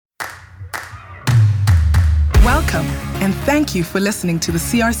Welcome, and thank you for listening to the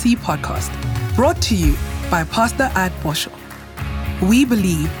CRC podcast, brought to you by Pastor Boshoff. We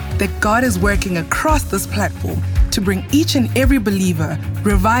believe that God is working across this platform to bring each and every believer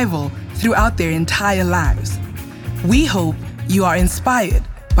revival throughout their entire lives. We hope you are inspired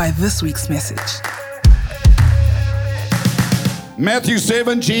by this week's message. Matthew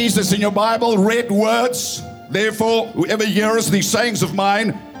 7, Jesus in your Bible read words. Therefore, whoever hears these sayings of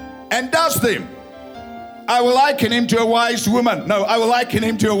mine and does them, I will liken him to a wise woman. No, I will liken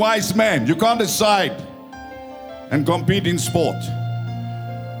him to a wise man. You can't decide and compete in sport.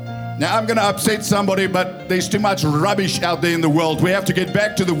 Now, I'm going to upset somebody, but there's too much rubbish out there in the world. We have to get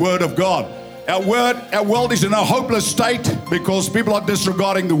back to the Word of God. Our world is in a hopeless state because people are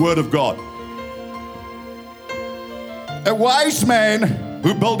disregarding the Word of God. A wise man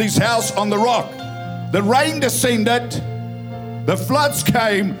who built his house on the rock. The rain descended, the floods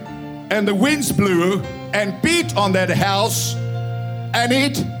came, and the winds blew and beat on that house, and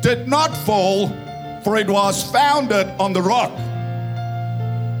it did not fall, for it was founded on the rock.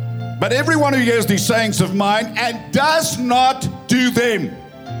 But everyone who hears these sayings of mine and does not do them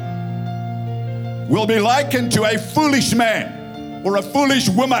will be likened to a foolish man or a foolish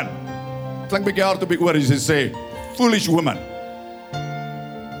woman. Klink bietjie hard op die oor as jy sê, foolish woman.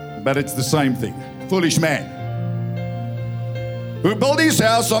 But it's the same thing. Foolish man who built his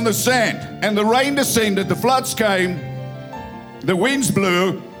house on the sand, and the rain descended, the floods came, the winds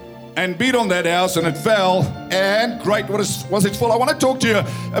blew and beat on that house, and it fell, and great was its fall. I want to talk to you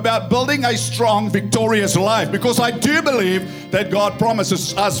about building a strong, victorious life, because I do believe that God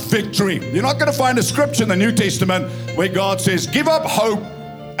promises us victory. You're not going to find a scripture in the New Testament where God says, give up hope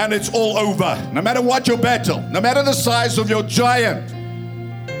and it's all over. No matter what your battle, no matter the size of your giant,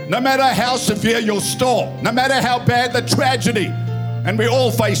 no matter how severe your storm, no matter how bad the tragedy. And we all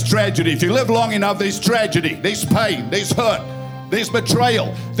face tragedy. If you live long enough, there's tragedy, there's pain, there's hurt, there's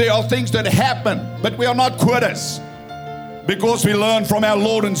betrayal. There are things that happen, but we are not quitters because we learn from our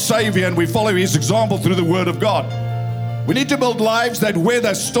Lord and Savior and we follow His example through the Word of God. We need to build lives that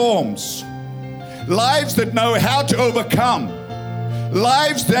weather storms, lives that know how to overcome,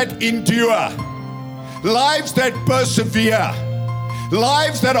 lives that endure, lives that persevere,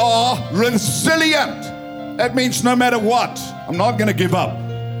 lives that are resilient. That means no matter what, I'm not going to give up.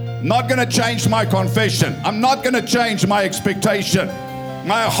 I'm not going to change my confession. I'm not going to change my expectation.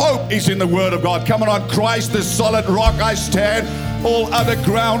 My hope is in the Word of God. Come on Christ, the solid rock I stand. All other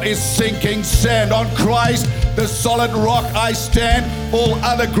ground is sinking sand. On Christ, the solid rock I stand. All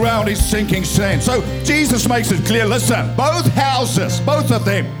other ground is sinking sand. So Jesus makes it clear, listen, both houses, both of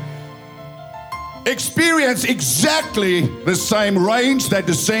them, experience exactly the same rains that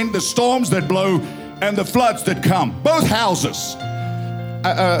descend, the storms that blow, and the floods that come. Both houses.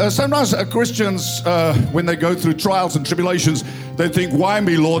 Sometimes Christians, when they go through trials and tribulations, they think, why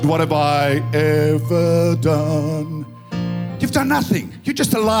me, Lord? What have I ever done? You've done nothing. You're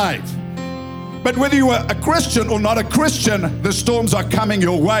just alive. But whether you are a Christian or not a Christian, the storms are coming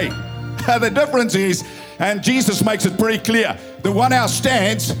your way. The difference is, and Jesus makes it pretty clear, the one house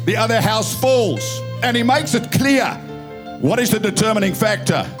stands, the other house falls. And He makes it clear. What is the determining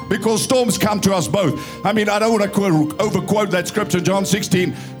factor? Because storms come to us both. I mean, I don't want to overquote that scripture, John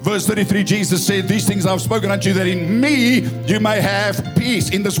 16, verse 33. Jesus said, these things I've spoken unto you, that in me you may have peace.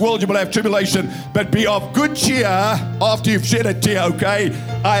 In this world you will have tribulation, but be of good cheer after you've shed a tear, okay?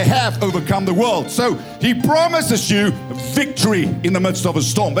 I have overcome the world. So He promises you victory in the midst of a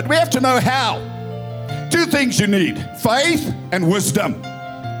storm. But we have to know how. Two things you need, faith and wisdom.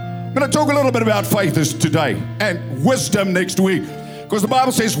 I'm going to talk a little bit about faith today and wisdom next week, because the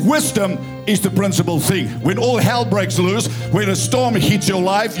Bible says wisdom is the principal thing. When all hell breaks loose, when a storm hits your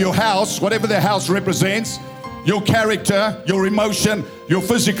life, your house, whatever the house represents, your character, your emotion, your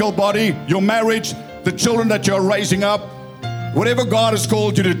physical body, your marriage, the children that you're raising up, whatever God has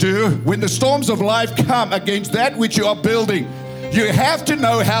called you to do, when the storms of life come against that which you are building, you have to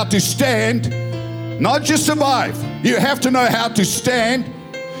know how to stand, not just survive. You have to know how to stand.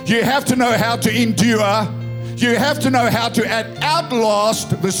 You have to know how to endure. You have to know how to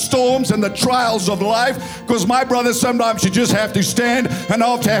outlast the storms and the trials of life. Because my brother, sometimes you just have to stand. And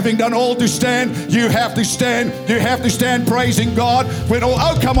after having done all to stand, you have to stand. You have to stand praising God. When all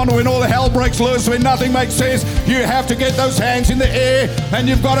hell breaks loose, when nothing makes sense, you have to get those hands in the air. And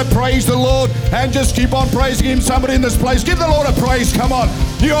you've got to praise the Lord. And just keep on praising Him. Somebody in this place, give the Lord a praise. Come on.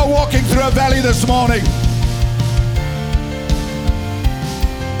 You are walking through a valley this morning.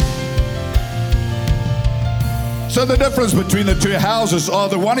 So the difference between the two houses are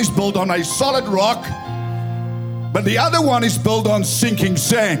the one is built on a solid rock, but the other one is built on sinking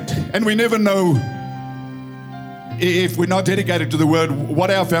sand. And we never know if we're not dedicated to the word,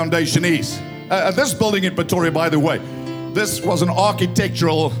 what our foundation is. This building in Pretoria, by the way, this was an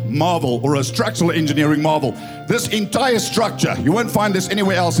architectural marvel or a structural engineering marvel. This entire structure, you won't find this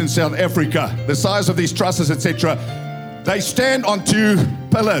anywhere else in South Africa. The size of these trusses, etc., they stand on 2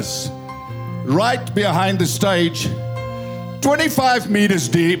 pillars right behind the stage, 25 meters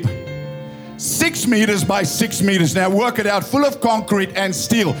deep, 6 meters by 6 meters. Now work it out, full of concrete and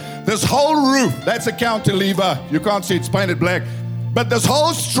steel. This whole roof, that's a cantilever. You can't see it's painted black. But this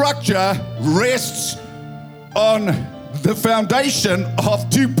whole structure rests on the foundation of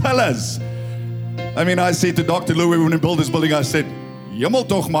 2 pillars. I mean, I said to Dr. Louis when we built this building, I said, Jemmel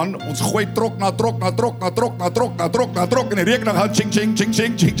toch man, ons gooi trok na trok na trok na trok na trok na trok na trok, en die rekening gaan ching ching ching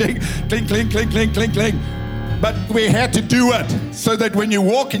ching ching ching, clink clink clink clink clink clink. But we had to do it so that when you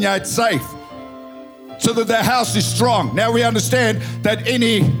walk in, it's safe, so that the house is strong. Now we understand that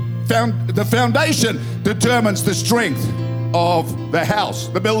the foundation determines the strength of the house,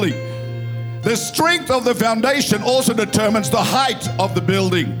 the building. The strength of the foundation also determines the height of the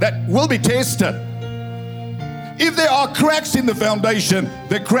building that will be tested. If there are cracks in the foundation,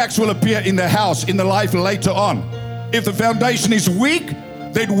 the cracks will appear in the house, in the life later on. If the foundation is weak,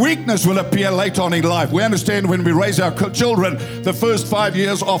 then weakness will appear later on in life. We understand when we raise our children, the first 5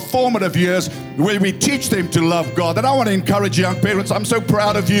 years are formative years where we teach them to love God. And I want to encourage young parents. I'm so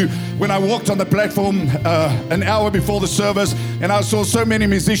proud of you. When I walked on the platform an hour before the service and I saw so many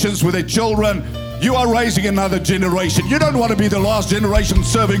musicians with their children, you are raising another generation. You don't want to be the last generation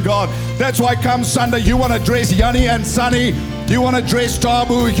serving God. That's why come Sunday, you want to dress Yanni and Sunny. You want to dress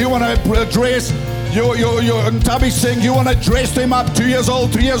Tabu. You want to dress your Ntabi Singh. You want to dress them up 2 years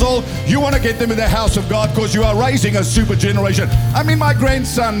old, 3 years old. You want to get them in the house of God because you are raising a super generation. I mean, my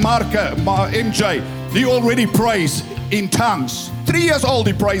grandson, MJ, he already prays in tongues. 3 years old,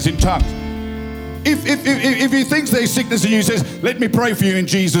 he prays in tongues. If he thinks there's sickness in you, he says, let me pray for you in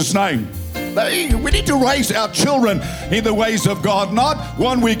Jesus' name. We need to raise our children in the ways of God. Not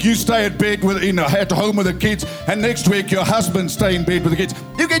 1 week you stay at bed at home with the kids, and next week your husband stay in bed with the kids.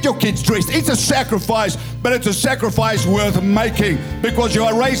 You get your kids dressed. It's a sacrifice, but it's a sacrifice worth making because you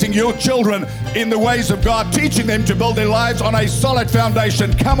are raising your children in the ways of God, teaching them to build their lives on a solid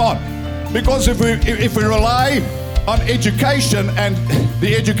foundation. Come on, because if we rely on education and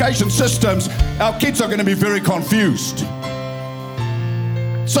the education systems, our kids are going to be very confused.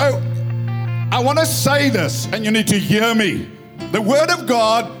 So I want to say this, and you need to hear me. The Word of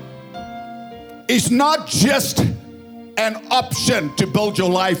God is not just an option to build your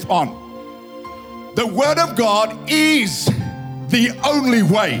life on. The Word of God is the only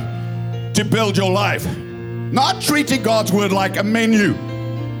way to build your life. Not treating God's Word like a menu,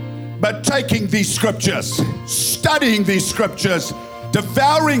 but taking these scriptures, studying these scriptures,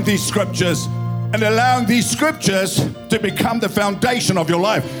 devouring these scriptures, and allowing these scriptures to become the foundation of your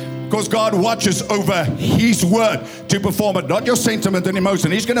life. Because God watches over His word to perform it, not your sentiment and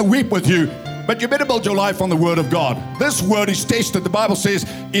emotion. He's going to weep with you, but you better build your life on the word of God. This word is tested, the Bible says,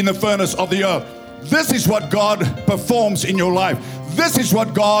 in the furnace of the earth. This is what God performs in your life. This is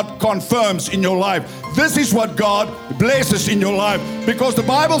what God confirms in your life. This is what God blesses in your life. Because the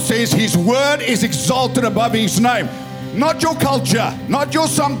Bible says His word is exalted above His name. Not your culture, not your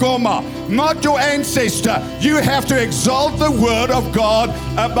sangoma, not your ancestor. You have to exalt the Word of God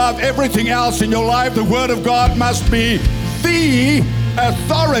above everything else in your life. The Word of God must be the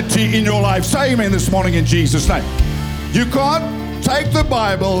authority in your life. Say amen this morning in Jesus' name. You can't take the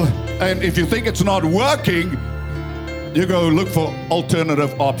Bible and if you think it's not working, you go look for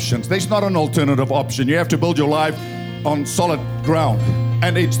alternative options. There's not an alternative option. You have to build your life on solid ground.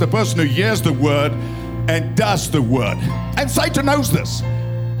 And it's the person who hears the Word and does the word. And Satan knows this.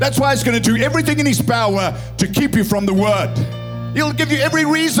 That's why he's going to do everything in his power to keep you from the word. He'll give you every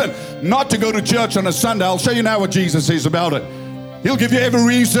reason not to go to church on a Sunday. I'll show you now what Jesus says about it. He'll give you every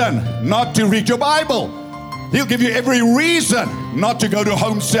reason not to read your Bible. He'll give you every reason not to go to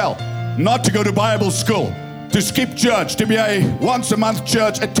home cell, not to go to Bible school, to skip church, to be a once a month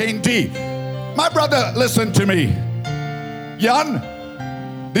church attendee. My brother, listen to me. Jan,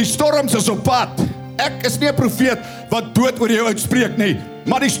 die storms is op pad. Ek is nie 'n profeet wat dood oor jou uitspreek nie,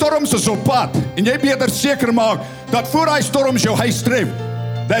 maar die storms is op pad en jy beter seker maak dat voor daai storms jou huis tref,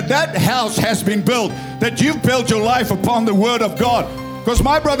 that house has been built, that you've built your life upon the word of God. Because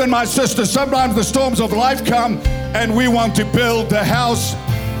my brother and my sister, sometimes the storms of life come and we want to build the house.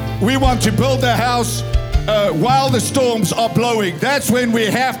 We want to build the house while the storms are blowing. That's when we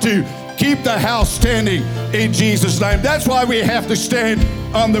have to keep the house standing in Jesus' name. That's why we have to stand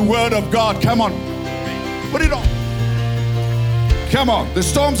on the word of God. Come on. Put it on. Come on. The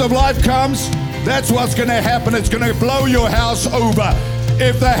storms of life comes That's what's going to happen. It's going to blow your house over.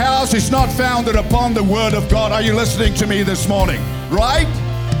 If the house is not founded upon the word of God, are you listening to me this morning? Right?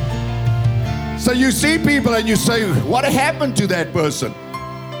 So you see people and you say, what happened to that person?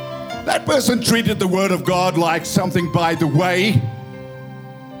 That person treated the word of God like something by the way.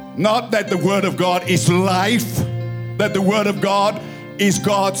 Not that the word of God is life, that the word of God is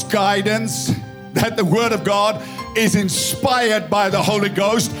God's guidance, that the word of God is inspired by the Holy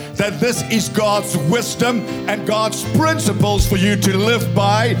Ghost, that this is God's wisdom and God's principles for you to live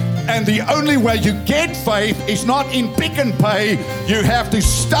by. And the only way you get faith is not in pick and pay. You have to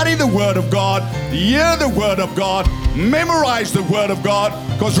study the word of God, hear the word of God, memorize the word of God,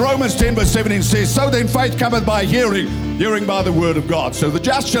 because Romans 10 verse 17 says, so then faith cometh by hearing, hearing by the word of God. So the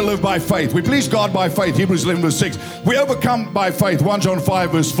just shall live by faith. We please God by faith, Hebrews 11 verse 6. We overcome by faith, 1 John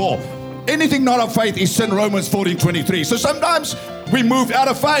 5 verse 4. Anything not of faith is sin, Romans 14:23. So sometimes we move out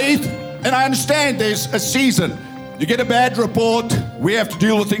of faith, and I understand there's a season. You get a bad report. We have to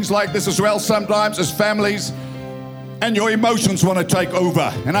deal with things like this as well sometimes as families, and your emotions want to take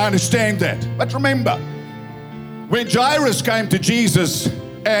over, and I understand that. But remember, when Jairus came to Jesus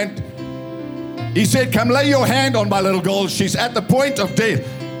and he said, come lay your hand on my little girl, she's at the point of death.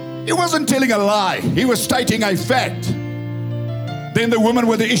 He wasn't telling a lie. He was stating a fact. Then the woman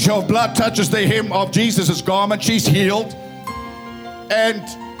with the issue of blood touches the hem of Jesus' garment. She's healed. And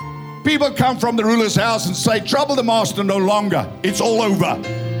people come from the ruler's house and say, trouble the master no longer. It's all over.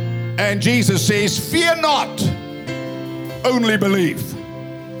 And Jesus says, fear not, only believe.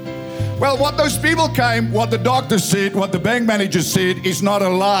 Well, what those people came, what the doctor said, what the bank manager said is not a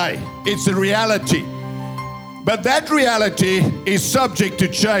lie. It's a reality. But that reality is subject to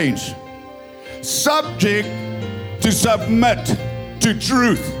change. Subject to submit to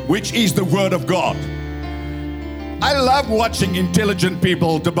truth, which is the word of God. I love watching intelligent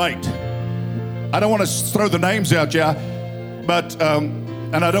people debate. I don't want to throw the names out here, but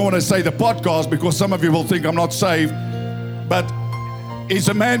and I don't want to say the podcast because some of you will think I'm not saved, but it's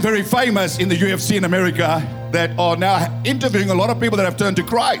a man very famous in the UFC in America that are now interviewing a lot of people that have turned to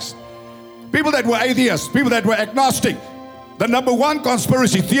Christ. People that were atheists, people that were agnostic. The number one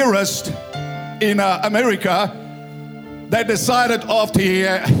conspiracy theorist in America that decided after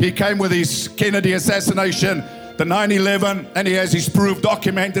he came with his Kennedy assassination, the 9/11, and he has his proof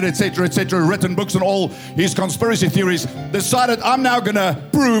documented, etc., written books and all his conspiracy theories, decided, I'm now going to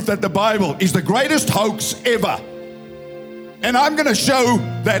prove that the Bible is the greatest hoax ever. And I'm going to show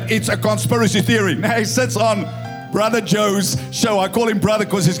that it's a conspiracy theory. Now he sits on Brother Joe's show. I call him brother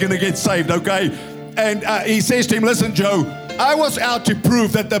because he's going to get saved, okay? And he says to him, listen, Joe, I was out to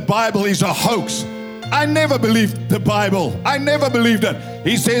prove that the Bible is a hoax. I never believed the Bible. I never believed it.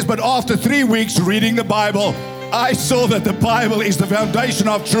 He says, but after 3 weeks reading the Bible, I saw that the Bible is the foundation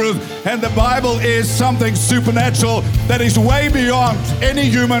of truth, and the Bible is something supernatural that is way beyond any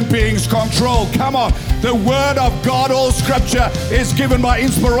human being's control. Come on. The Word of God, all Scripture, is given by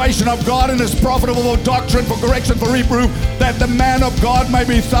inspiration of God and is profitable for doctrine, for correction, for reproof, that the man of God may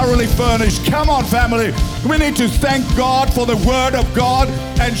be thoroughly furnished. Come on, family. We need to thank God for the Word of God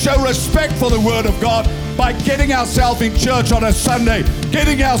and show respect for the Word of God by getting ourselves in church on a Sunday,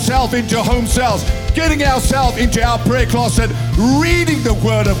 getting ourselves into home cells, getting ourselves into our prayer closet, reading the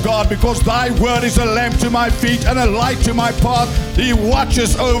Word of God, because thy Word is a lamp to my feet and a light to my path. He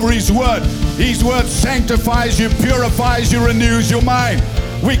watches over His Word. His Word sanctifies you, purifies you, renews your mind.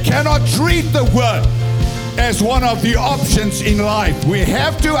 We cannot treat the Word as one of the options in life. We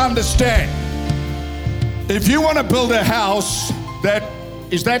have to understand, if you want to build a house,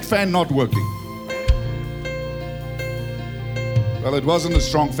 is that fan not working? Well, it wasn't a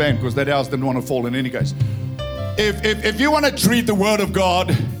strong fan because that house didn't want to fall in any case. If you want to treat the Word of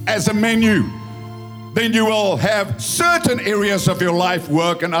God as a menu, then you will have certain areas of your life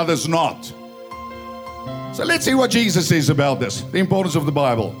work and others not. So let's see what Jesus says about this, the importance of the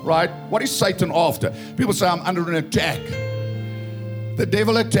Bible, right? What is Satan after? People say, I'm under an attack. The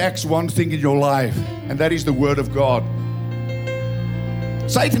devil attacks one thing in your life, and that is the Word of God.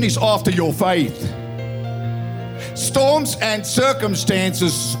 Satan is after your faith. Storms and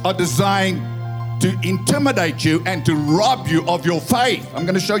circumstances are designed to intimidate you and to rob you of your faith. I'm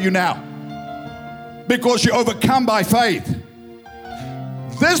going to show you now. Because you overcome by faith.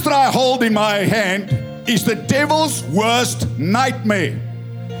 This that I hold in my hand is the devil's worst nightmare.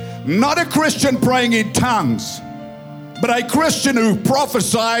 Not a Christian praying in tongues, but a Christian who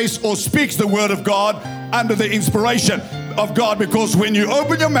prophesies or speaks the Word of God under the inspiration of God. Because when you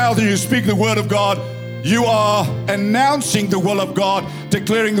open your mouth and you speak the Word of God, You are announcing the will of God,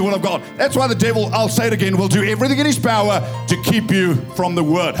 declaring the will of God. That's why the devil, I'll say it again, will do everything in his power to keep you from the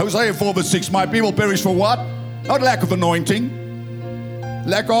word. Hosea 4 verse 6, my people perish for what? Not lack of anointing,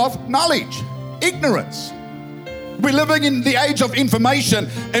 lack of knowledge, ignorance. We're living in the age of information,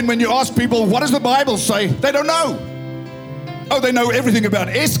 and when you ask people, what does the Bible say? They don't know. Oh, they know everything about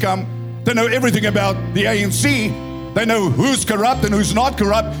ESCOM. They know everything about the ANC. They know who's corrupt and who's not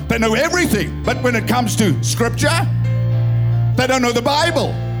corrupt. They know everything. But when it comes to Scripture, they don't know the Bible.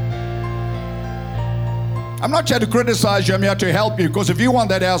 I'm not here to criticize you. I'm here to help you, because if you want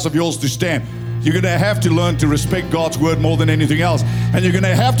that house of yours to stand, you're going to have to learn to respect God's word more than anything else. And you're going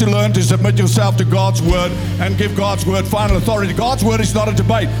to have to learn to submit yourself to God's word and give God's word final authority. God's word is not a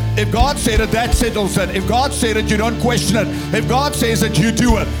debate. If God said it, that settles it. If God said it, you don't question it. If God says it, you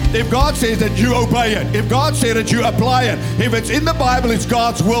do it. If God says it, you obey it. If God said it, you apply it. If it's in the Bible, it's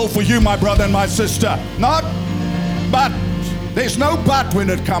God's will for you, my brother and my sister. Not but. There's no but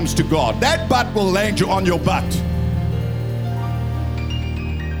when it comes to God. That but will land you on your butt.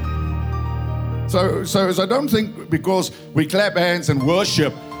 So don't think because we clap hands and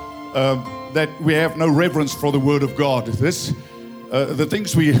worship that we have no reverence for the Word of God. The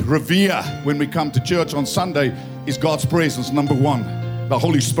things we revere when we come to church on Sunday is God's presence, number one, the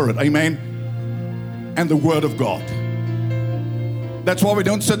Holy Spirit, amen, and the Word of God. That's why we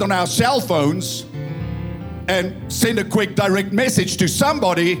don't sit on our cell phones and send a quick direct message to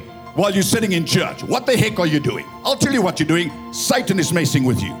somebody while you're sitting in church. What the heck are you doing? I'll tell you what you're doing. Satan is messing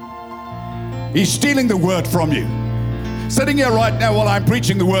with you. He's stealing the word from you. Sitting here right now while I'm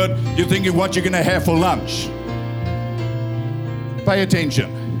preaching the word, you're thinking what you're going to have for lunch. Pay attention.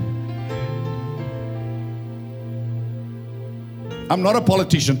 I'm not a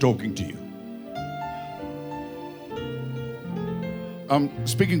politician talking to you. I'm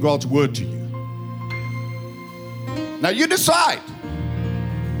speaking God's word to you. Now you decide.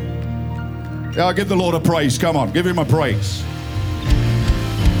 Yeah, I'll give the Lord a praise. Come on, give him a praise.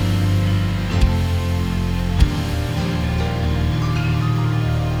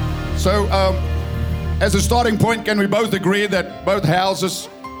 So, as a starting point, can we both agree that both houses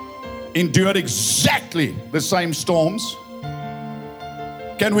endured exactly the same storms?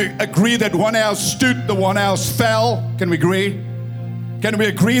 Can we agree that one house stood, the one house fell? Can we agree? Can we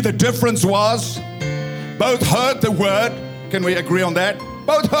agree the difference was both heard the word? Can we agree on that?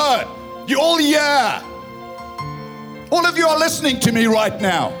 Both heard. You all hear. All of you are listening to me right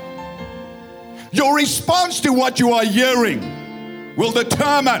now. Your response to what you are hearing will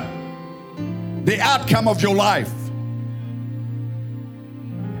determine the outcome of your life.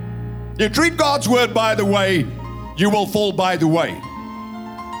 You treat God's word by the way, you will fall by the way.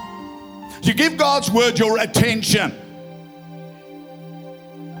 You give God's word your attention.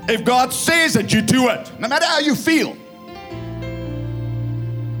 If God says it, you do it, no matter how you feel.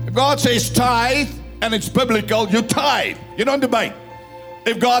 If God says tithe and it's biblical, you tithe. You don't debate.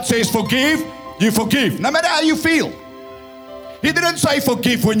 If God says forgive, you forgive, no matter how you feel. He didn't say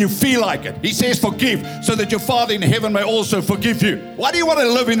forgive when you feel like it. He says forgive so that your Father in heaven may also forgive you. Why do you want to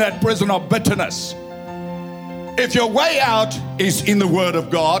live in that prison of bitterness? If your way out is in the Word of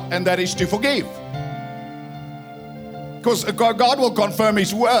God, and that is to forgive. Because God will confirm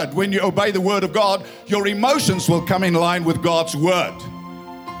His Word. When you obey the Word of God, your emotions will come in line with God's Word.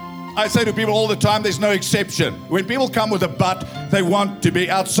 I say to people all the time, there's no exception. When people come with a but, they want to be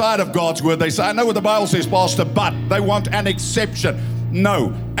outside of God's word. They say, I know what the Bible says, Pastor, but they want an exception.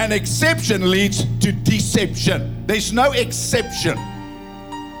 No, an exception leads to deception. There's no exception.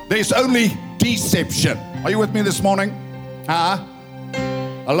 There's only deception. Are you with me this morning?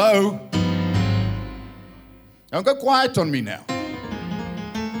 Hello? Don't go quiet on me now.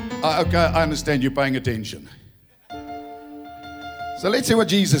 Okay, I understand you're paying attention. So let's see what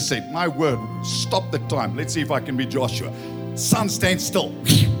Jesus said. My word, stop the time. Let's see if I can be Joshua. Sun, stand still.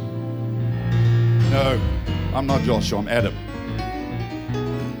 No, I'm not Joshua, I'm Adam.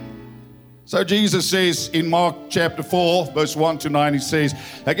 So Jesus says in Mark chapter 4, verse 1 to 9, he says,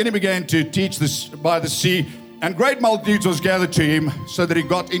 again he began to teach this by the sea, and great multitudes was gathered to him, so that he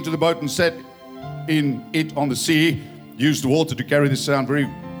got into the boat and sat in it on the sea, used water to carry the sound. Very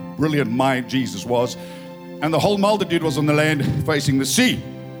brilliant mind Jesus was. And the whole multitude was on the land facing the sea.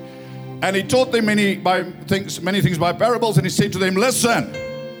 And he taught them many things by parables. And he said to them, listen,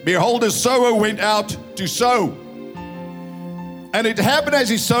 behold, a sower went out to sow. And it happened as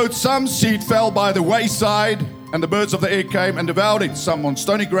he sowed, some seed fell by the wayside, and the birds of the air came and devoured it. Some on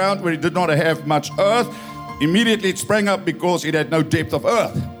stony ground where it did not have much earth. Immediately it sprang up because it had no depth of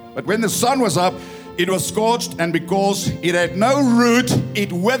earth. But when the sun was up, it was scorched, and because it had no root,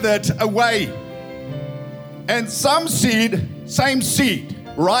 it withered away. And some seed, same seed,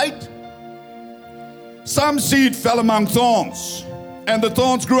 right? Some seed fell among thorns, and the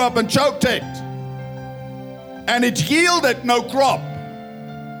thorns grew up and choked it, and it yielded no crop.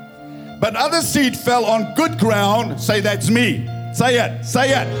 But other seed fell on good ground. Say, that's me. Say it, say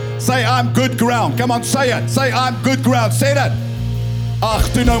it. Say, I'm good ground. Come on, say it. Say, I'm good ground. Say that.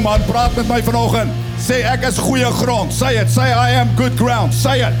 Ag, toe nou man, praat met my vanoggend. Sê, ek is goeie grond. Say it. Say, I am good ground.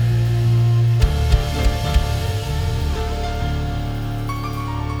 Say it.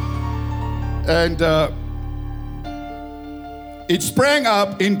 And it sprang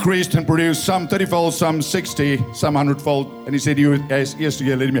up, increased, and produced some 30-fold, some 60, some 100-fold. And he said, you has ears to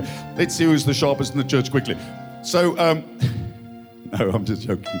hear, let him hear. Let's see who's the sharpest in the church quickly. So, no, I'm just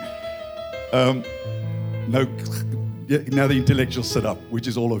joking. No, now the intellectuals sit up, which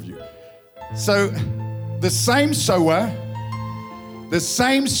is all of you. So, the same sower, the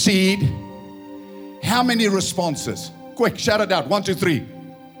same seed, how many responses? Quick, shout it out. 1, 2, 3.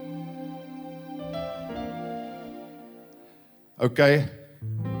 Okay.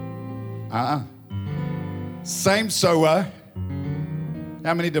 Same sower.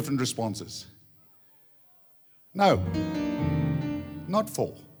 How many different responses? No. Not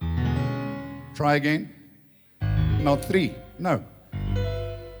 4. Try again. Not 3. No.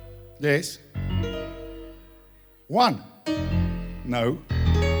 Yes. 1. No.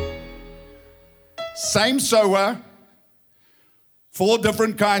 Same sower. 4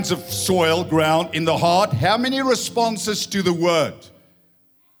 different kinds of soil, ground in the heart. How many responses to the word?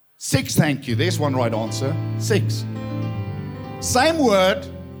 6, thank you. There's one right answer. 6. Same word,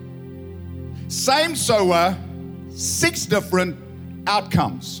 same sower, 6 different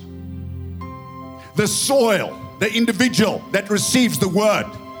outcomes. The soil, the individual that receives the word,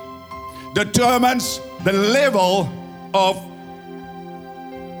 determines the level of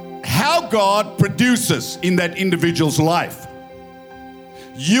how God produces in that individual's life.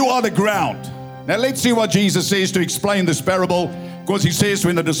 You are the ground. Now let's see what Jesus says to explain this parable. Because he says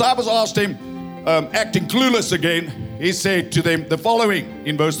when the disciples asked him, acting clueless again, he said to them the following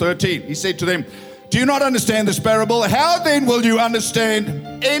in verse 13. He said to them, do you not understand this parable? How then will you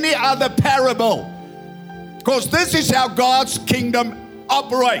understand any other parable? Because this is how God's kingdom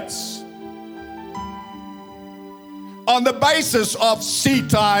operates. On the basis of seed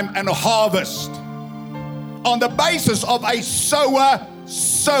time and harvest. On the basis of a sower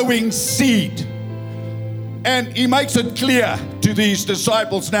sowing seed. And he makes it clear to these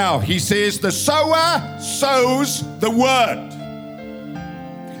disciples now. He says the sower sows the word.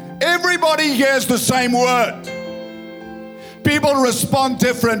 Everybody hears the same word. People respond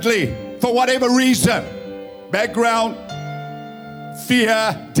differently for whatever reason. Background,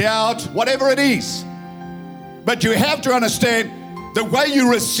 fear, doubt, whatever it is. But you have to understand the way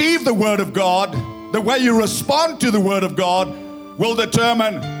you receive the word of God, the way you respond to the word of God will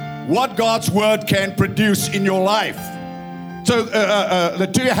determine what God's word can produce in your life. So the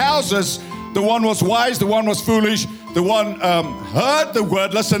 2 houses, the one was wise, the one was foolish. The one heard the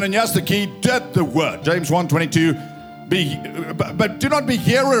word, listen, and here's the key, did the word. James 1:22, but do not be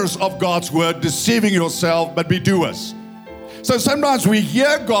hearers of God's word, deceiving yourself, but be doers. So sometimes we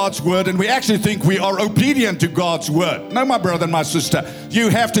hear God's word and we actually think we are obedient to God's word. No, my brother and my sister, you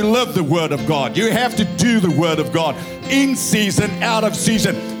have to live the word of God. You have to do the word of God in season, out of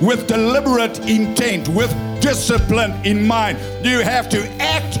season, with deliberate intent, with discipline in mind. You have to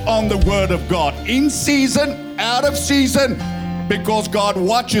act on the word of God in season, out of season, because God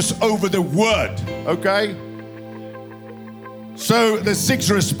watches over the word, okay? So the 6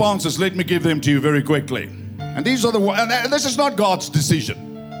 responses, let me give them to you very quickly. And these are and this is not God's decision.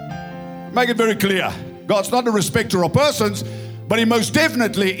 Make it very clear. God's not a respecter of persons, but he most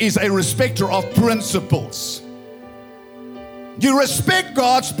definitely is a respecter of principles. You respect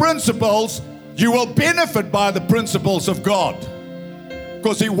God's principles, you will benefit by the principles of God.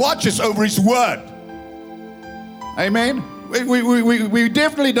 Because he watches over his word. Amen? We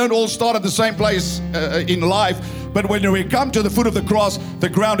definitely don't all start at the same place in life. But when we come to the foot of the cross, the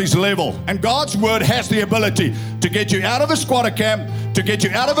ground is level. And God's word has the ability to get you out of a squatter camp, to get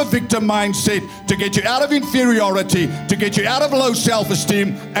you out of a victim mindset, to get you out of inferiority, to get you out of low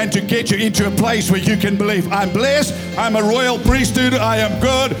self-esteem, and to get you into a place where you can believe, I'm blessed, I'm a royal priesthood, I am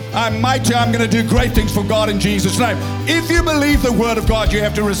good, I'm mighty, I'm going to do great things for God in Jesus' name. If you believe the word of God, you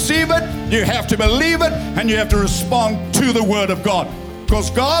have to receive it, you have to believe it, and you have to respond to the word of God. Because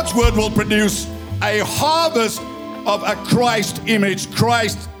God's word will produce a harvest of a Christ image,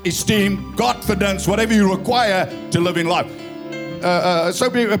 Christ esteem, Godfidence, whatever you require to live in life. So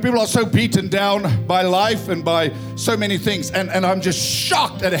people are so beaten down by life and by so many things. And I'm just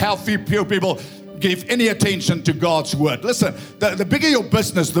shocked at how few people give any attention to God's word. Listen, the bigger your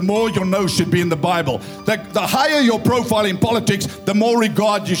business, the more your nose should be in the Bible. The higher your profile in politics, the more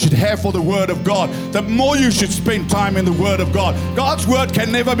regard you should have for the word of God. The more you should spend time in the word of God. God's word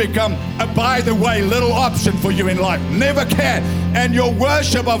can never become a by the way little option for you in life. Never can. And your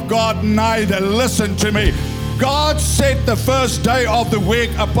worship of God neither. Listen to me. God set the first day of the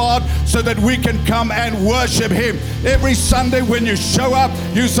week apart so that we can come and worship Him. Every Sunday when you show up,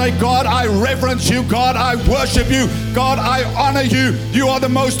 you say, God, I reverence you. God, I worship you. God, I honor you. You are the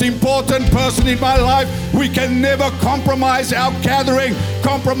most important person in my life. We can never compromise our gathering,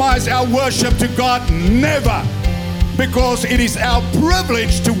 compromise our worship to God. Never. Because it is our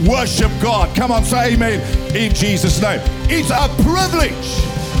privilege to worship God. Come on, say amen in Jesus' name. It's a privilege.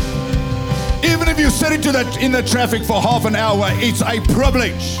 Even if you sit in the traffic for half an hour, it's a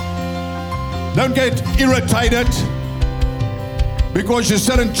privilege. Don't get irritated because you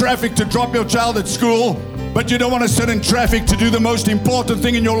sit in traffic to drop your child at school, but you don't want to sit in traffic to do the most important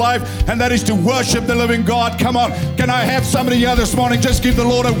thing in your life, and that is to worship the living God. Come on, can I have somebody here this morning? Just give the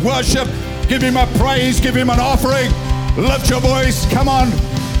Lord a worship, give Him a praise, give Him an offering. Lift your voice, come on.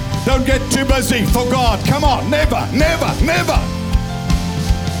 Don't get too busy for God. Come on, never, never, never.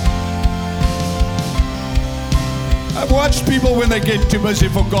 I've watched people when they get too busy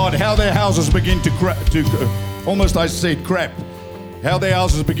for God, how their houses begin to crack, almost I said crap, how their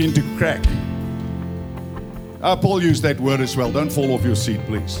houses begin to crack. Paul used that word as well. Don't fall off your seat,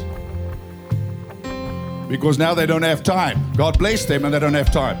 please. Because now they don't have time. God bless them and they don't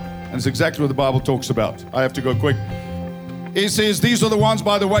have time. And it's exactly what the Bible talks about. I have to go quick. It says, these are the ones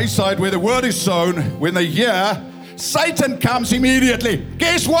by the wayside where the word is sown. When they hear, Satan comes immediately.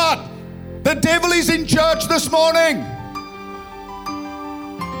 Guess what? The devil is in church this morning.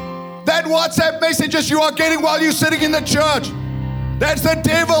 That WhatsApp messages you are getting while you're sitting in the church, that's the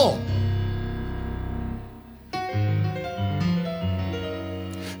devil.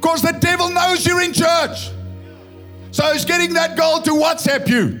 Because the devil knows you're in church. So he's getting that goal to WhatsApp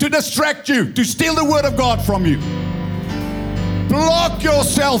you, to distract you, to steal the word of God from you. Block your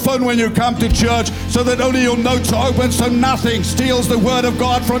cell phone when you come to church so that only your notes are open so nothing steals the word of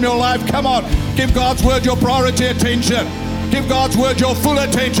God from your life. Come on, give God's word your priority attention. Give God's word your full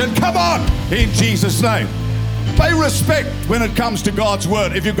attention. Come on, in Jesus' name. Pay respect when it comes to God's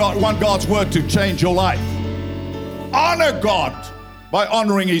word if you want God's word to change your life. Honor God by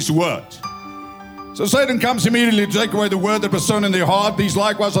honoring His word. So Satan comes immediately to take away the word that was sown in their heart. These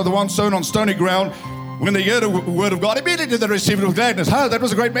likewise are the ones sown on stony ground. When they hear the word of God, immediately they receive it with gladness. Oh, that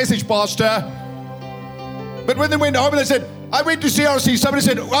was a great message, Pastor. But when they went home and they said, I went to CRC, somebody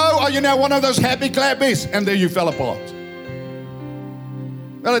said, oh, are you now one of those happy clappies? And there you fell apart.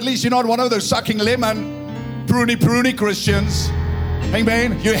 Well, at least you're not one of those sucking lemon, pruny Christians.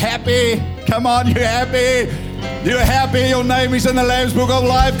 Amen. You're happy. Come on, you're happy. You're happy. Your name is in the Lamb's Book of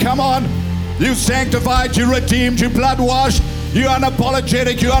Life. Come on. You're sanctified, you're redeemed, you're blood washed, you're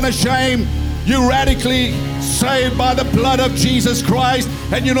unapologetic, you're unashamed. You're radically saved by the blood of Jesus Christ,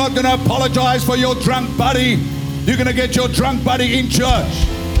 and you're not going to apologize for your drunk buddy. You're going to get your drunk buddy in church,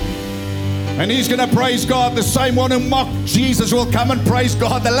 and he's going to praise God. The same one who mocked Jesus will come and praise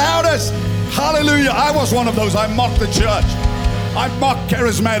God the loudest. Hallelujah. I was one of those. I mocked the church. I mocked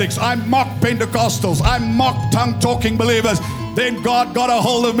charismatics. I mocked Pentecostals. I mocked tongue-talking believers. Then God got a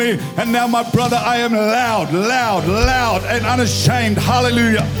hold of me, and now, my brother, I am loud, and unashamed.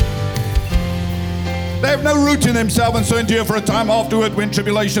 Hallelujah. They have no root in themselves and so endure for a time afterward when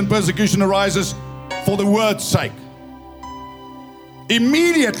tribulation, persecution arises for the word's sake.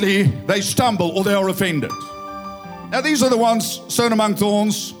 Immediately they stumble or they are offended. Now these are the ones sown among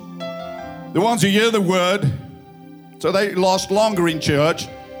thorns, the ones who hear the word, so they last longer in church.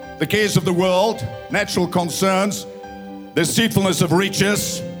 The cares of the world, natural concerns, the deceitfulness of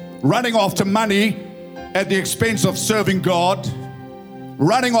riches, running after money at the expense of serving God,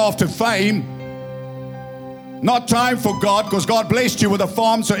 running after fame, not time for God, because God blessed you with a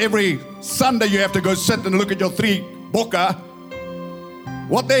farm, so every Sunday you have to go sit and look at your 3-booker.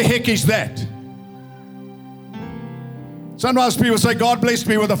 What the heck is that? Sometimes people say, God blessed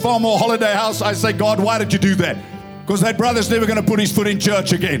me with a farm or holiday house. I say, God, why did you do that? Because that brother's never going to put his foot in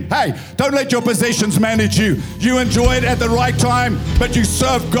church again. Hey, don't let your possessions manage you. You enjoy it at the right time, but you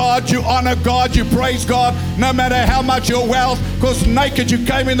serve God, you honor God, you praise God, no matter how much your wealth, because naked you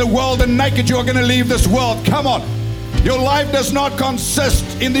came in the world and naked you are going to leave this world. Come on. Your life does not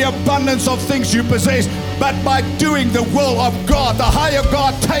consist in the abundance of things you possess, but by doing the will of God. The higher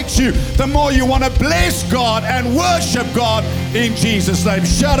God takes you, the more you want to bless God and worship God in Jesus' name.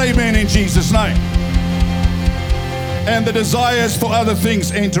 Shout amen in Jesus' name. And the desires for other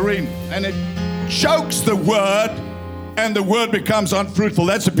things enter in. And it chokes the word, and the word becomes unfruitful.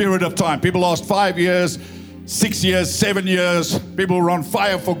 That's a period of time. People last 5 years, 6 years, 7 years. People were on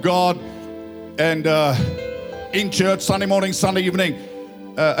fire for God and in church, Sunday morning, Sunday evening.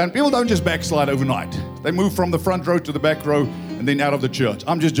 And people don't just backslide overnight. They move from the front row to the back row and then out of the church.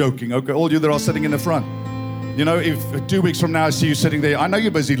 I'm just joking, okay? All you that are sitting in the front. You know, if 2 weeks from now I see you sitting there, I know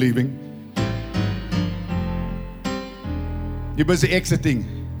you're busy leaving. You're busy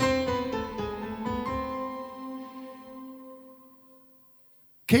exiting.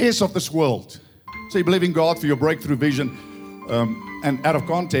 Cares of this world. So you believe in God for your breakthrough vision, and out of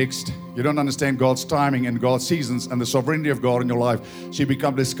context, you don't understand God's timing and God's seasons and the sovereignty of God in your life. So you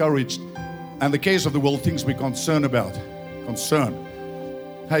become discouraged. And the cares of the world, things we're concerned about. Concern.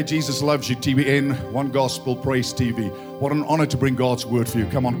 Hey, Jesus loves you, TBN, One Gospel, Praise TV. What an honor to bring God's word for you.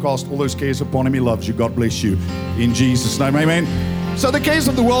 Come on, cast all those cares upon him. He loves you. God bless you. In Jesus' name, amen. So the cares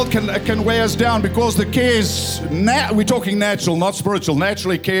of the world can weigh us down because the cares, we're talking natural, not spiritual.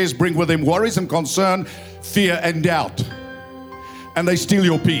 Naturally, cares bring with them worries and concern, fear and doubt. And they steal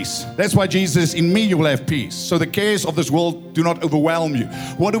your peace. That's why Jesus, in me you will have peace. So the cares of this world do not overwhelm you.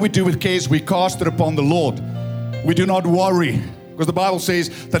 What do we do with cares? We cast it upon the Lord. We do not worry. Because the Bible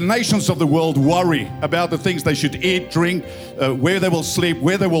says the nations of the world worry about the things they should eat, drink, where they will sleep,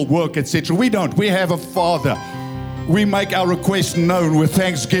 where they will work, etc. We don't. We have a Father. We make our request known with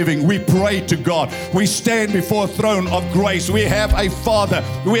thanksgiving. We pray to God. We stand before a throne of grace. We have a Father.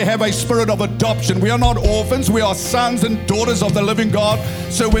 We have a spirit of adoption. We are not orphans. We are sons and daughters of the living God.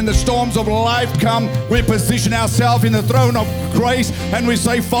 So when the storms of life come, we position ourselves in the throne of grace and we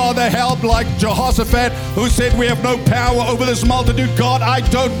say, Father, help, like Jehoshaphat, who said, we have no power over this multitude. God, I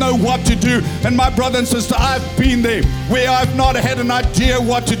don't know what to do. And my brother and sister, I've been there where I've not had an idea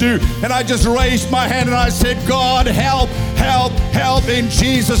what to do. And I just raised my hand and I said, God, help, help, help in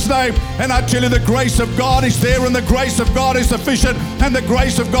Jesus' name. And I tell you, the grace of God is there, and the grace of God is sufficient, and the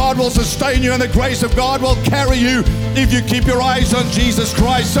grace of God will sustain you, and the grace of God will carry you if you keep your eyes on Jesus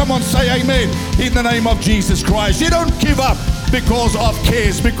Christ. Someone say amen in the name of Jesus Christ. You don't give up because of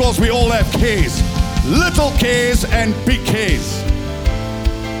cares, because we all have cares. Little cares and big cares.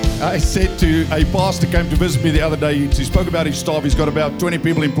 I said to a pastor came to visit me the other day, he spoke about his staff. He's got about 20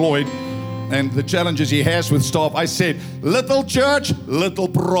 people employed and the challenges he has with staff. I said, little church, little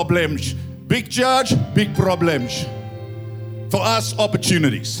problems. Big church, big problems. For us,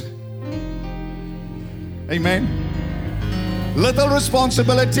 opportunities. Amen. Little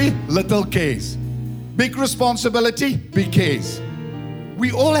responsibility, little cares. Big responsibility, big cares.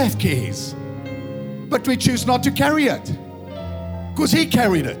 We all have cares, but we choose not to carry it because he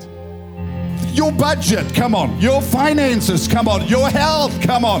carried it. Your budget, come on. Your finances, come on. Your health,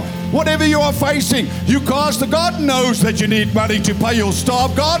 come on. Whatever you are facing, you cast. God knows that you need money to pay your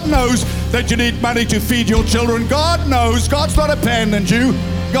staff. God knows that you need money to feed your children. God knows. God's not abandoned you.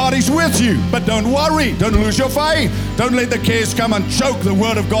 God is with you. But don't worry. Don't lose your faith. Don't let the cares come and choke the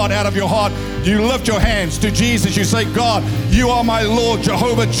word of God out of your heart. You lift your hands to Jesus. You say, God, you are my Lord,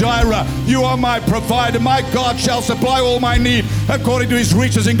 Jehovah Jireh. You are my provider. My God shall supply all my need according to his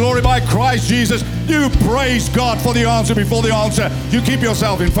riches in glory by Christ Jesus. You praise God for the answer before the answer. You keep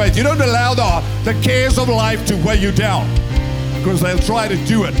yourself in faith. You don't allow the cares of life to weigh you down, because they'll try to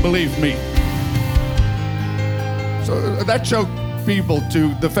do it, believe me. So that choked people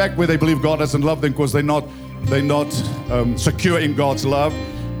to the fact where they believe God doesn't love them because they're not secure in God's love.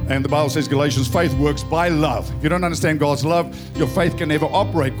 And the Bible says, Galatians, faith works by love. If you don't understand God's love, your faith can never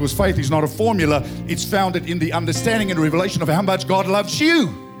operate, because faith is not a formula. It's founded in the understanding and revelation of how much God loves you.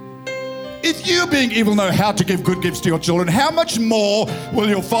 If you, being evil, know how to give good gifts to your children, how much more will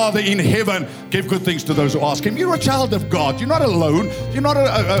your Father in heaven give good things to those who ask him? You're a child of God. You're not alone. You're not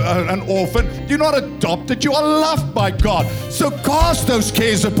an orphan. You're not adopted. You are loved by God. So cast those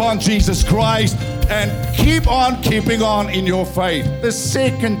cares upon Jesus Christ and keep on keeping on in your faith. The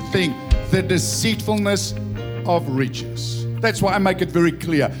second thing, the deceitfulness of riches. That's why I make it very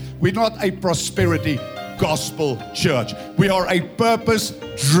clear. We're not a prosperity gospel church. We are a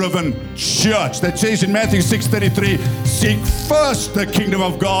purpose-driven church. That says in Matthew 6:33, seek first the kingdom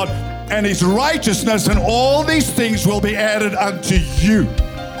of God and his righteousness, and all these things will be added unto you.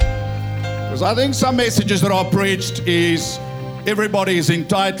 Because I think some messages that are preached is everybody is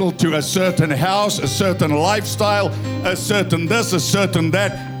entitled to a certain house, a certain lifestyle, a certain this, a certain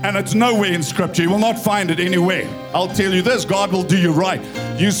that, and it's nowhere in Scripture. You will not find it anywhere. I'll tell you this, God will do you right.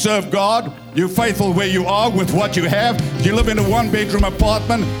 You serve God, you're faithful where you are with what you have. You live in a one-bedroom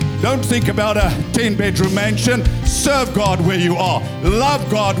apartment, Don't think about a 10-bedroom mansion. Serve God where you are. Love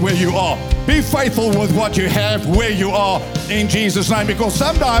God where you are. Be faithful with what you have where you are in Jesus' name. Because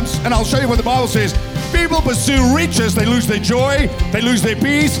sometimes, and I'll show you what the Bible says, people pursue riches, they lose their joy, they lose their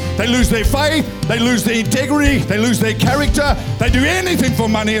peace, they lose their faith, they lose their integrity, they lose their character. They do anything for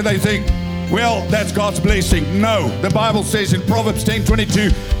money and they think, well, that's God's blessing. No, the Bible says in Proverbs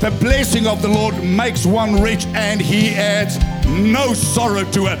 10:22, the blessing of the Lord makes one rich and he adds no sorrow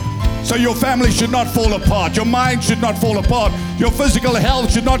to it. So your family should not fall apart. Your mind should not fall apart. Your physical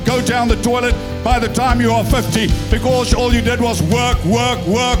health should not go down the toilet by the time you are 50 because all you did was work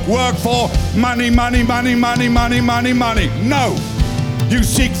for money. No. You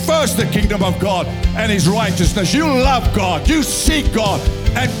seek first the kingdom of God and His righteousness. You love God. You seek God.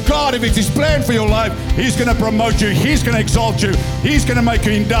 And God, if it's His plan for your life, He's going to promote you. He's going to exalt you. He's going to make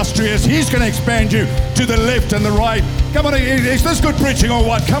you industrious. He's going to expand you to the left and the right. Come on, is this good preaching or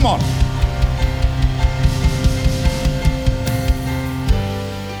what? Come on.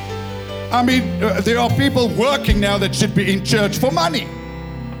 I mean, there are people working now that should be in church for money.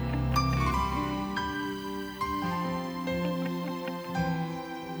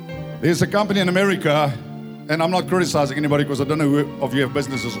 There's a company in America, and I'm not criticizing anybody because I don't know who of you have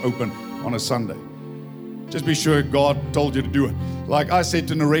businesses open on a Sunday. Just be sure God told you to do it. Like I said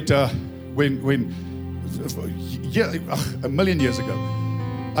to Noretta a million years ago,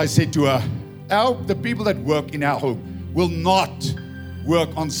 I said to her, the people that work in our home will not work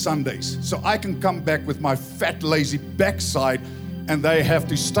on Sundays. So I can come back with my fat, lazy backside and they have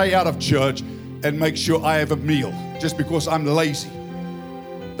to stay out of church and make sure I have a meal just because I'm lazy.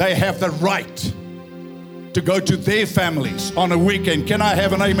 They have the right to go to their families on a weekend. Can I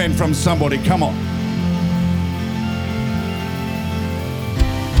have an amen from somebody? Come on.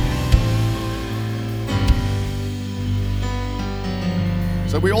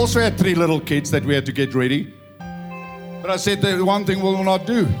 So we also had 3 little kids that we had to get ready. But I said the one thing we will not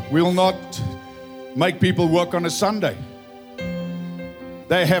do. We will not make people work on a Sunday.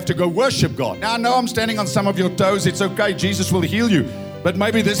 They have to go worship God. Now I know I'm standing on some of your toes. It's okay. Jesus will heal you. But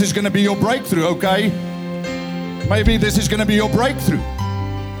maybe this is going to be your breakthrough, okay? Maybe this is going to be your breakthrough.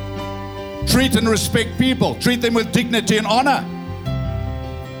 Treat and respect people. Treat them with dignity and honor.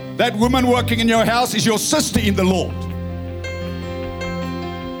 That woman working in your house is your sister in the Lord.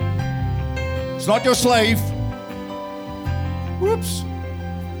 It's not your slave. Whoops.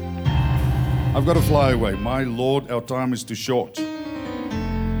 I've got to fly away. My Lord, our time is too short.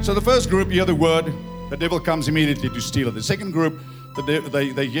 So the first group hear the word, the devil comes immediately to steal it. The second group,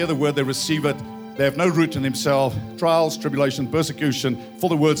 they hear the word, they receive it. They have no root in themselves. Trials, tribulation, persecution, for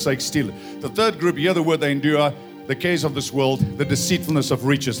the word's sake, steal it. The third group hear the word, they endure the cares of this world, the deceitfulness of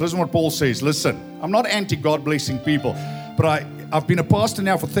riches. Listen what Paul says. Listen, I'm not anti-God blessing people, but I've been a pastor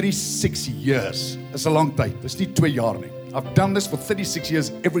now for 36 years. That's a long time. That's not 2 jaar nie. I've done this for 36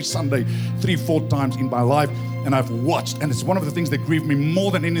 years, every Sunday, 3-4 times in my life, and I've watched, and it's one of the things that grieve me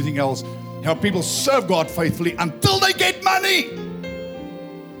more than anything else, how people serve God faithfully until they get money.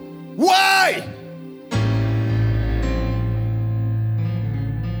 Why?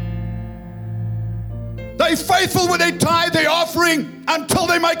 They're faithful with their tithe, their offering, until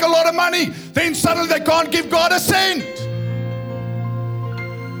they make a lot of money. Then suddenly they can't give God a cent.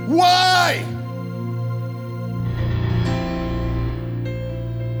 Why?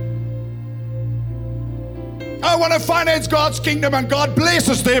 I want to finance God's kingdom and God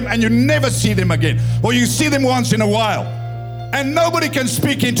blesses them and you never see them again. Or you see them once in a while. And nobody can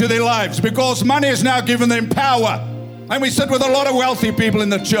speak into their lives because money has now given them power. And we sit with a lot of wealthy people in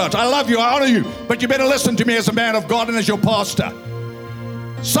the church. I love you, I honor you, but you better listen to me as a man of God and as your pastor.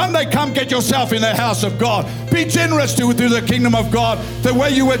 Sunday, come get yourself in the house of God. Be generous to the kingdom of God the way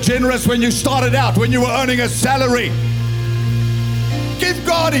you were generous when you started out, when you were earning a salary. Give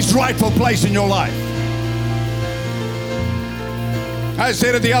God His rightful place in your life. I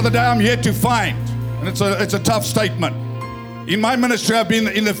said it the other day, I'm yet to find, and it's a tough statement. In my ministry, I've been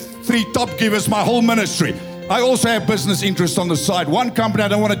in the 3 top givers my whole ministry. I also have business interests on the side. One company, I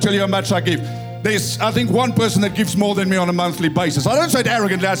don't want to tell you how much I give. There's, I think, one person that gives more than me on a monthly basis. I don't say it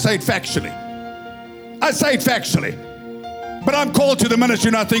arrogantly, I say it factually. But I'm called to the ministry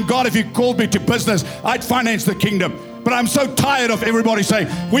and I think, God, if you called me to business, I'd finance the kingdom. But I'm so tired of everybody saying,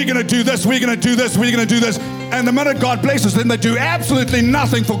 we're going to do this, we're going to do this, we're going to do this. And the minute God blesses them, they do absolutely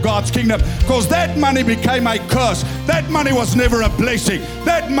nothing for God's kingdom because that money became a curse. That money was never a blessing.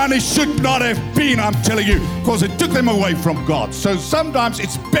 That money should not have been, I'm telling you, because it took them away from God. So sometimes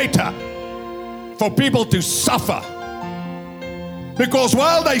it's better for people to suffer because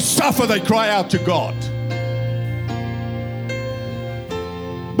while they suffer, they cry out to God.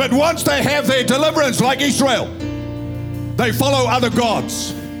 But once they have their deliverance, like Israel, they follow other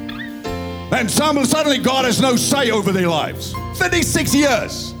gods. And suddenly God has no say over their lives. 36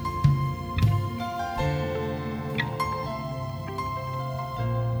 years.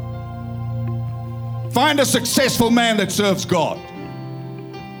 Find a successful man that serves God.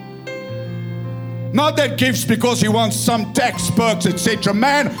 Not that gives because he wants some tax perks, etc.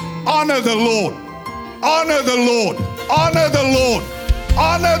 Man, honor the Lord. Honor the Lord. Honor the Lord.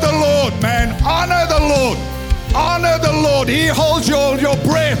 Honor the Lord, man. Honor the Lord. Honor the Lord. He holds your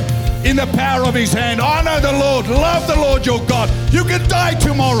breath in the power of his hand. Honor the Lord. Love the Lord your God. You can die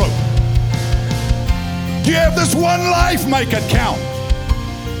tomorrow. You have this one life, make it count.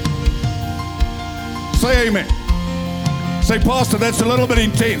 Say amen. Say, Pastor, that's a little bit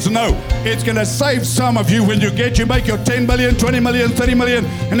intense. No, it's going to save some of you when you make your 10 million, 20 million, 30 million,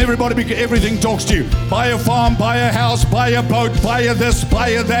 and everything talks to you. Buy a farm, buy a house, buy a boat, buy a this, buy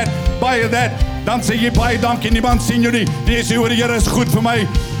a that, buy a that. Dan sê jy baie dankie, niemand sien jou nie. Jy sê, hoor, die Here is goed vir my,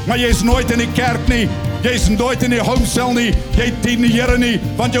 maar jy is nooit in die kerk nie. Jy is nooit in die homesel nie. Jy dien die Here nie,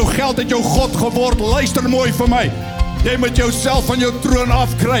 want jou geld het jou God geword. Luister mooi vir my. Jy moet jouself van jou troon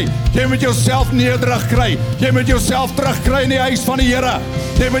afkry. Jy moet jouself nederig kry. Jy moet jouself terugkry in die huis van die Here.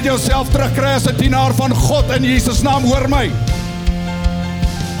 Jy moet jouself terugkry as 'n dienaar van God in Jesus naam, hoor my.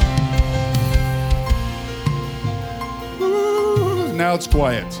 Now it's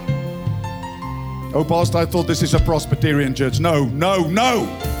quiet. Oh, Pastor, I thought this is a Presbyterian church. No, no, no.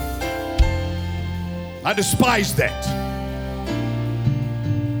 I despise that.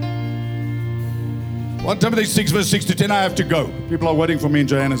 1 Timothy 6 verse 6 to 10, I have to go. People are waiting for me in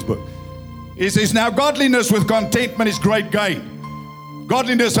Johannesburg. He says, now godliness with contentment is great gain.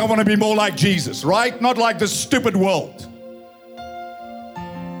 Godliness, I want to be more like Jesus, right? Not like this stupid world.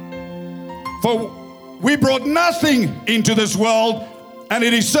 For we brought nothing into this world, and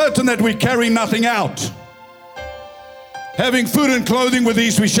it is certain that we carry nothing out. Having food and clothing, with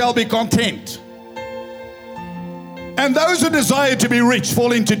these we shall be content. And those who desire to be rich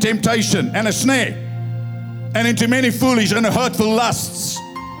fall into temptation and a snare, and into many foolish and hurtful lusts,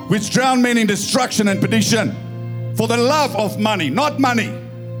 which drown men in destruction and perdition. For the love of money, not money.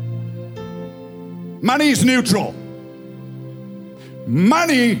 Money is neutral.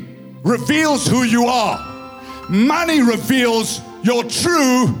 Money reveals who you are. Money reveals your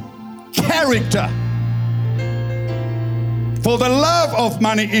true character. For the love of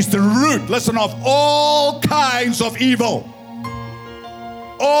money is the root, listen, of all kinds of evil.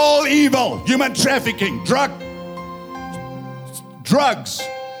 All evil, human trafficking, drugs,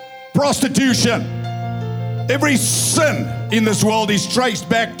 prostitution. Every sin in this world is traced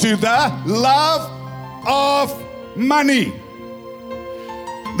back to the love of money.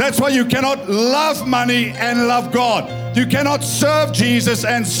 That's why you cannot love money and love God. You cannot serve Jesus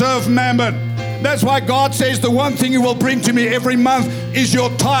and serve mammon. That's why God says the one thing you will bring to me every month is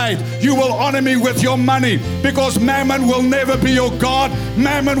your tithe. You will honor me with your money, because mammon will never be your God.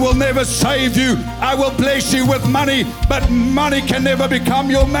 Mammon will never save you. I will bless you with money, but money can never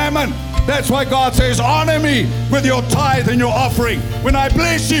become your mammon. That's why God says, honor me with your tithe and your offering. When I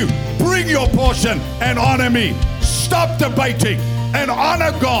bless you, bring your portion and honor me. Stop debating and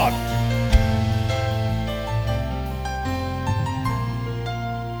honor God.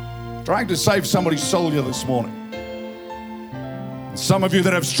 Trying to save somebody's soul here this morning. Some of you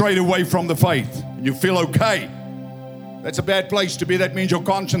that have strayed away from the faith, and you feel okay. That's a bad place to be. That means your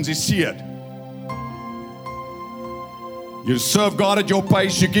conscience is seared. You serve God at your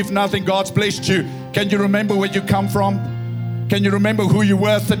pace. You give nothing. God's blessed you. Can you remember where you come from? Can you remember who you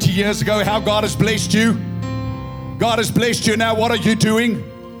were 30 years ago? How God has blessed you? God has blessed you. Now what are you doing?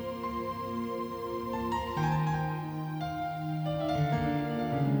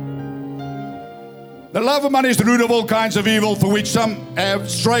 The love of money is the root of all kinds of evil, for which some have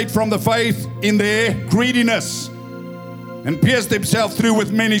strayed from the faith in their greediness and pierced themselves through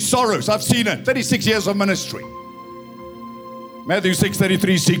with many sorrows. I've seen it. 36 years of ministry. Matthew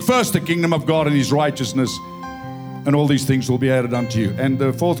 6:33, seek first the kingdom of God and his righteousness, and all these things will be added unto you. And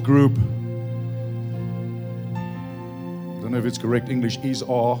the fourth group, I don't know if it's correct English, is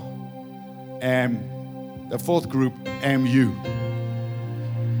or am. The fourth group, am you.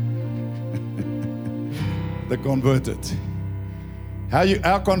 The converted.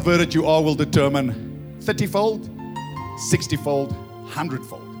 How converted you are will determine 30-fold, 60-fold,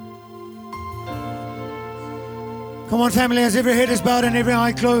 100-fold. Come on, family, as every head is bowed and every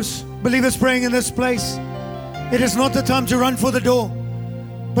eye closed. Believers praying in this place. It is not the time to run for the door,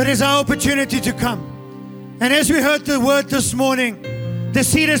 but it's our opportunity to come. And as we heard the word this morning, the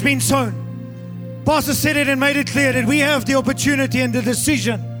seed has been sown. Pastor said it and made it clear that we have the opportunity and the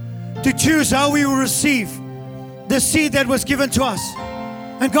decision to choose how we will receive the seed that was given to us.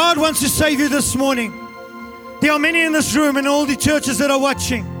 And God wants to save you this morning. There are many in this room and all the churches that are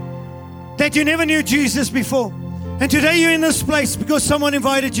watching that you never knew Jesus before. And today you're in this place because someone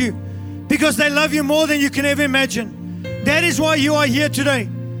invited you, because they love you more than you can ever imagine. That is why you are here today,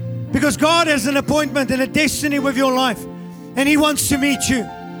 because God has an appointment and a destiny with your life, and He wants to meet you.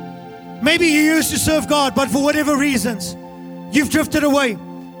 Maybe you used to serve God, but for whatever reasons, you've drifted away.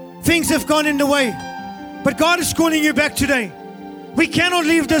 Things have gone in the way. But God is calling you back today. We cannot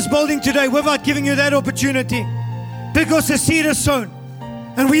leave this building today without giving you that opportunity, because the seed is sown.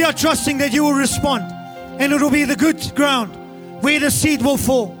 And we are trusting that you will respond. And it will be the good ground where the seed will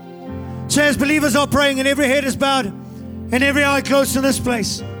fall. So as believers are praying and every head is bowed and every eye closed in this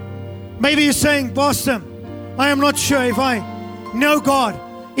place, maybe you're saying, Pastor, I am not sure if I know God,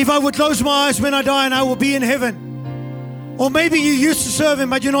 if I would close my eyes when I die and I will be in heaven. Or maybe you used to serve Him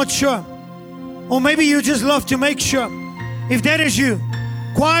but you're not sure. Or maybe you just love to make sure. If that is you,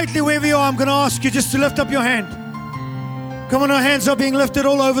 quietly wherever you are, I'm going to ask you just to lift up your hand. Come on, our hands are being lifted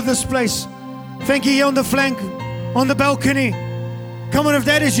all over this place. Thank you, here on the flank, on the balcony. Come on, if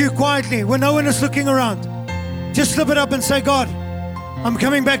that is you, quietly, when no one is looking around, just slip it up and say, God, I'm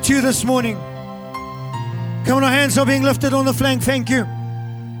coming back to you this morning. Come on, our hands are being lifted on the flank. Thank you.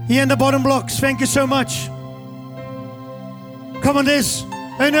 Here in the bottom blocks, thank you so much. Come on, there's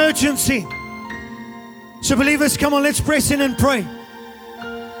an urgency. So believers, come on, let's press in and pray.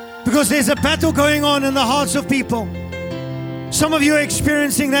 Because there's a battle going on in the hearts of people. Some of you are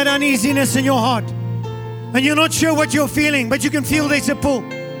experiencing that uneasiness in your heart. And you're not sure what you're feeling, but you can feel there's a pull.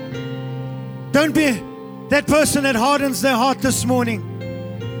 Don't be that person that hardens their heart this morning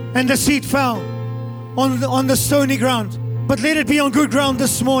and the seed fell on the stony ground. But let it be on good ground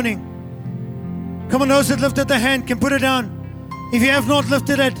this morning. Come on, those that lifted their hand can put it down. If you have not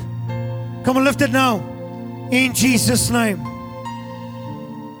lifted it, come on, lift it now. In Jesus' name.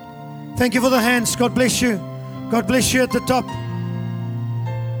 Thank you for the hands. God bless you. God bless you at the top.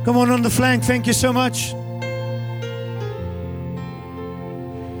 Come on the flank. Thank you so much.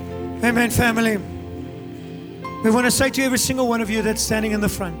 Amen, family. We want to say to every single one of you that's standing in the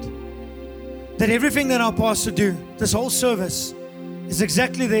front, that everything that our pastor do, this whole service, is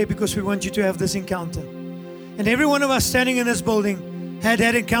exactly there because we want you to have this encounter. And every one of us standing in this building had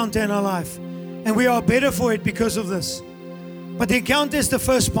that encounter in our life. And we are better for it because of this. But the encounter is the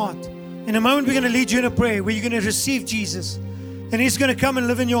first part. In a moment, we're going to lead you in a prayer where you're going to receive Jesus. And He's going to come and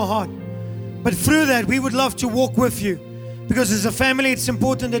live in your heart. But through that, we would love to walk with you. Because as a family, it's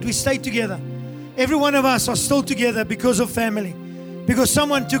important that we stay together. Every one of us are still together because of family. Because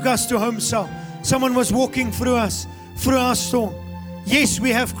someone took us to home cell. Someone was walking through us, through our storm. Yes,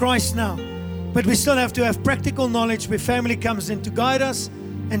 we have Christ now. But we still have to have practical knowledge where family comes in to guide us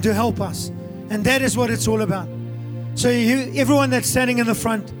and to help us. And that is what it's all about. So everyone that's standing in the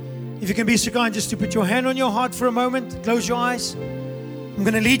front, if you can be so kind just to put your hand on your heart for a moment, close your eyes. I'm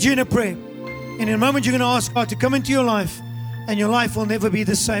going to lead you in a prayer. And in a moment you're going to ask God to come into your life, and your life will never be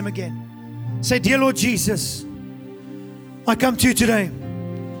the same again. Say, dear Lord Jesus, I come to you today,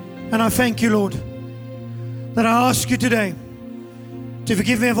 and I thank you, Lord, that I ask you today to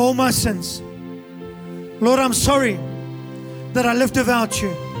forgive me of all my sins. Lord, I'm sorry that I lived without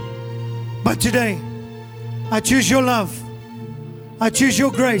you. But today, I choose your love. I choose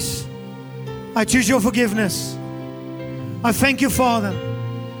your grace. I choose your forgiveness. I thank you, Father,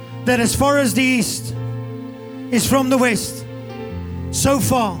 that as far as the east is from the west, so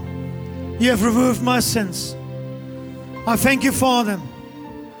far you have removed my sins. I thank you, Father,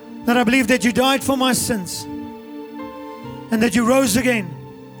 that I believe that you died for my sins and that you rose again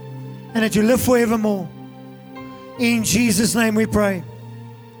and that you live forevermore. In Jesus' name we pray.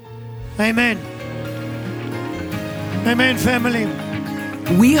 Amen. Amen, family.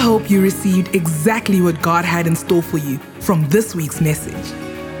 We hope you received exactly what God had in store for you from this week's message.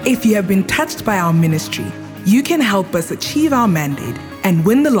 If you have been touched by our ministry, you can help us achieve our mandate and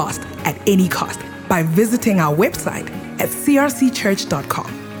win the lost at any cost by visiting our website at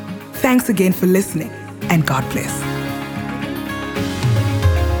crcchurch.com. Thanks again for listening, and God bless.